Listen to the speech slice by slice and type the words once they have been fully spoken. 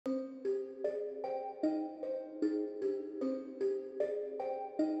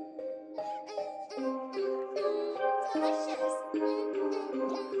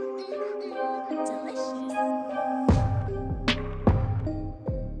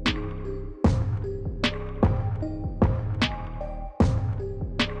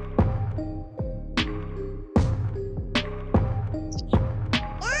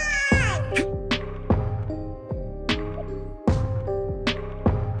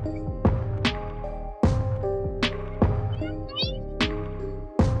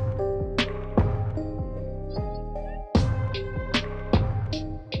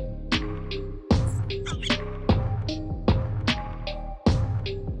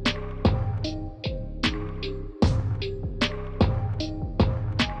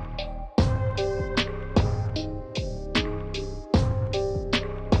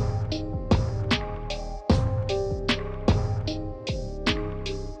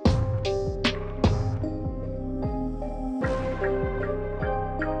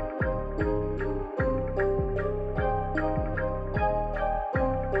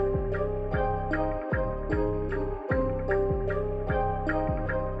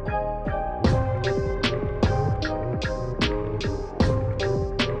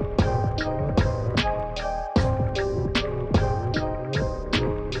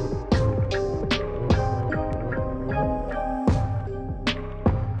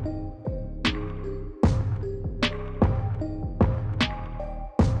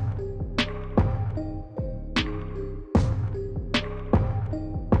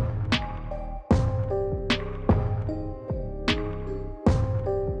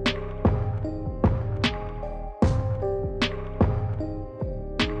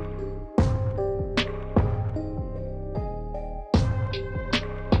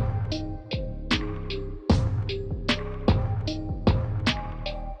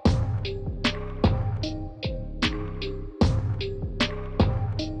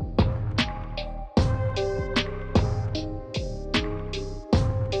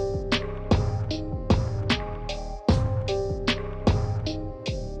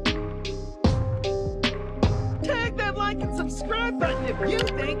like and subscribe button if you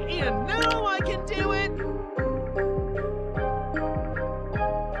think and know I can do it.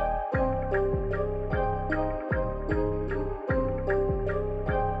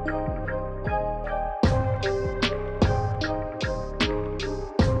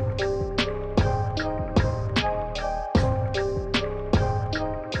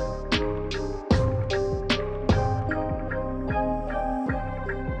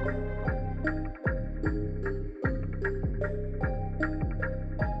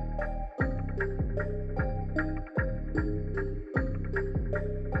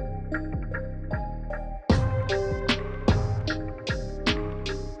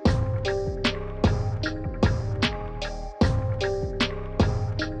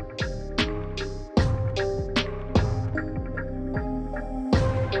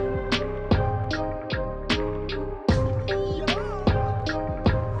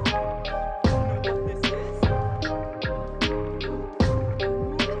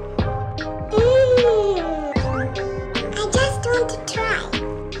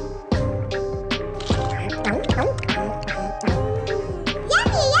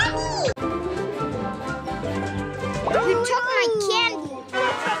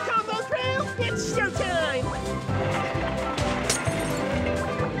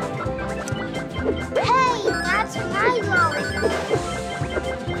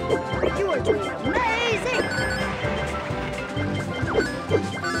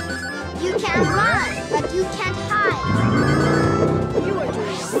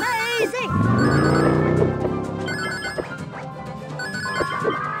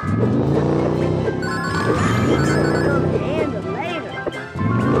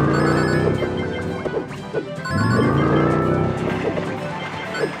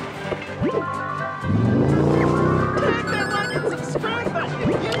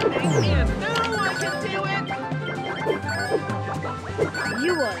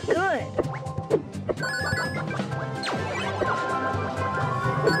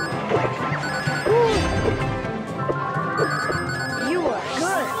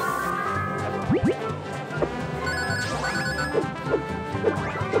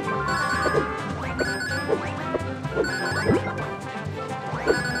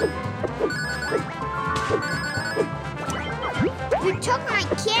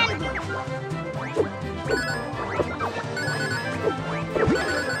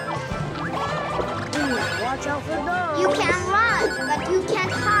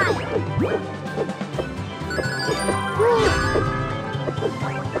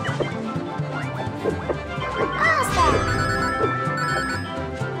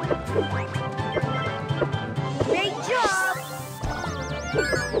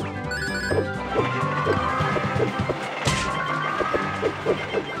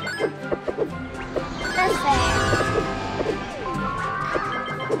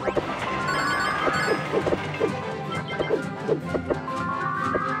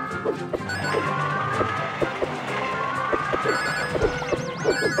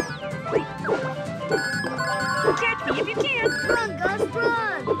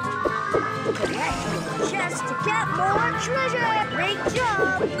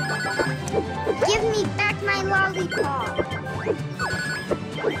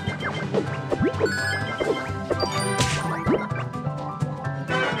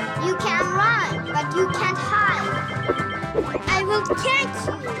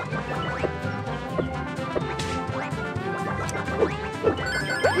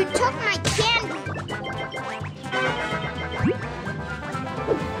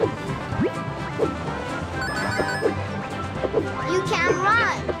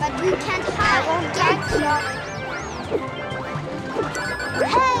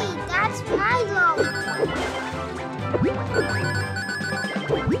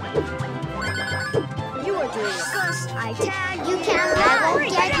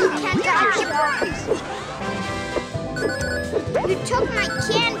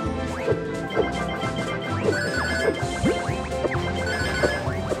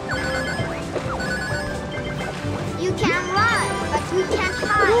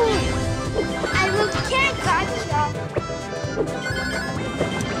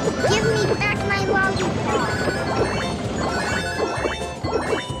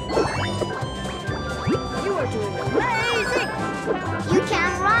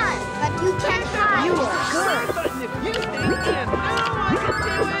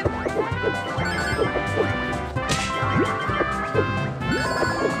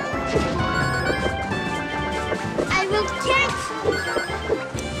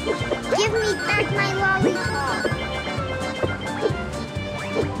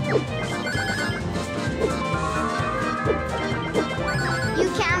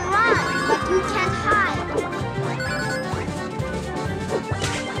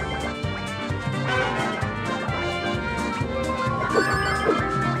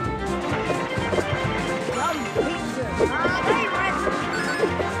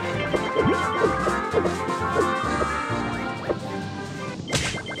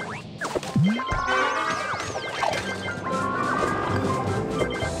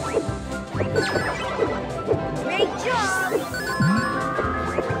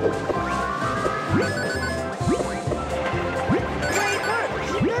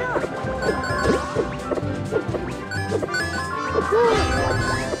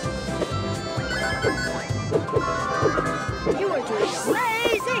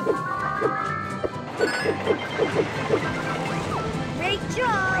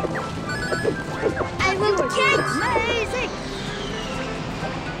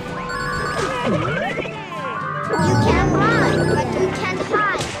 You can run, but you can't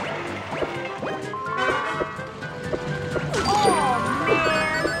hide.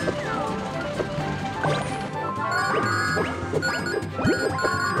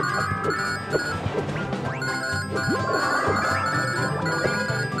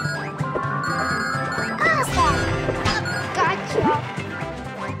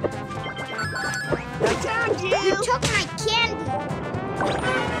 You took my candy.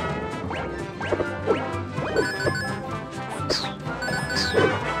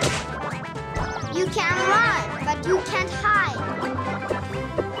 You can run, but you can't hide.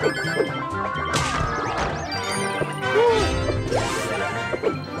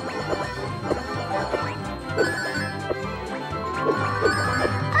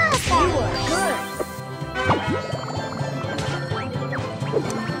 Awesome. You are good.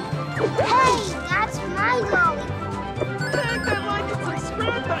 Hey, that's my lolly. Tag that like and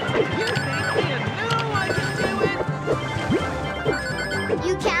subscribe button if you think and know I can do it.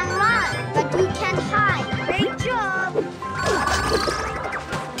 You can run, but you can't hide. Great job!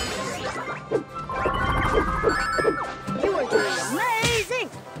 You are doing amazing!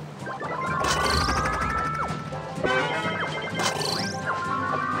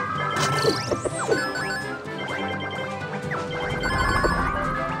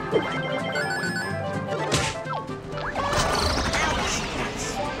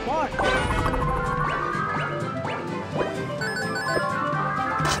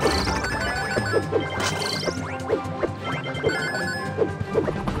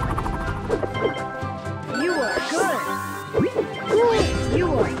 You are good.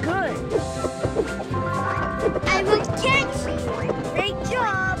 You are good. I will catch you. Great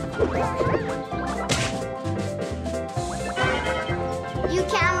job. You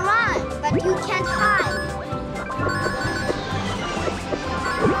can run, but you can't hide.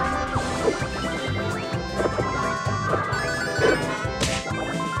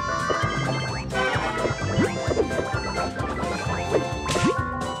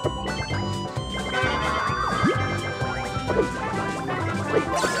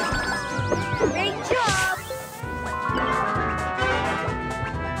 Great job.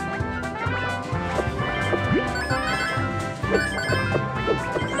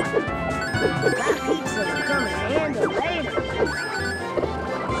 That pizza will come in handy later.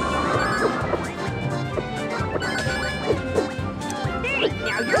 Hey,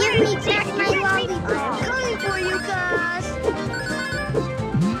 now you're Give me back my I'm lollipop. coming for you, Gus.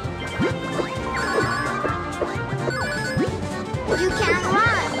 You can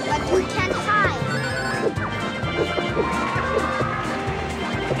run, but you can't hide.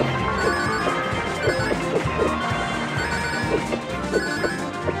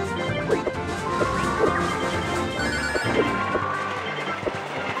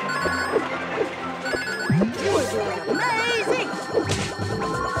 You are doing amazing.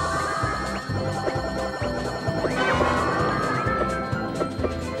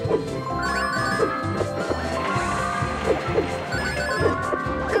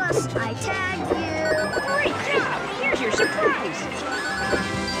 Gus, I tagged you. Great job. Here's your surprise.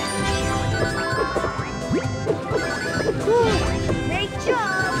 Great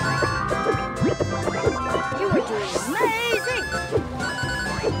job. You are doing amazing.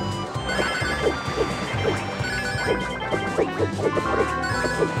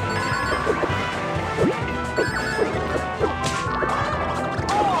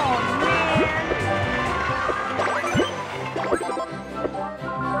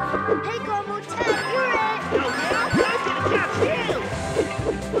 Hey, Gobo, tag, you're it. Oh, yeah? I'm gonna catch you!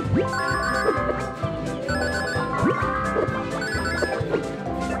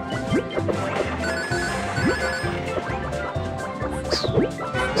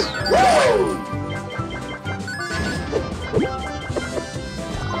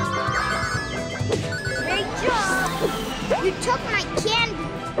 Great job. You took my candy.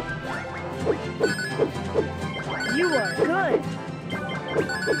 You are good.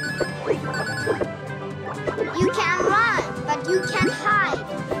 You can run, but you can't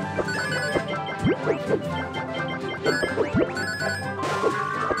hide.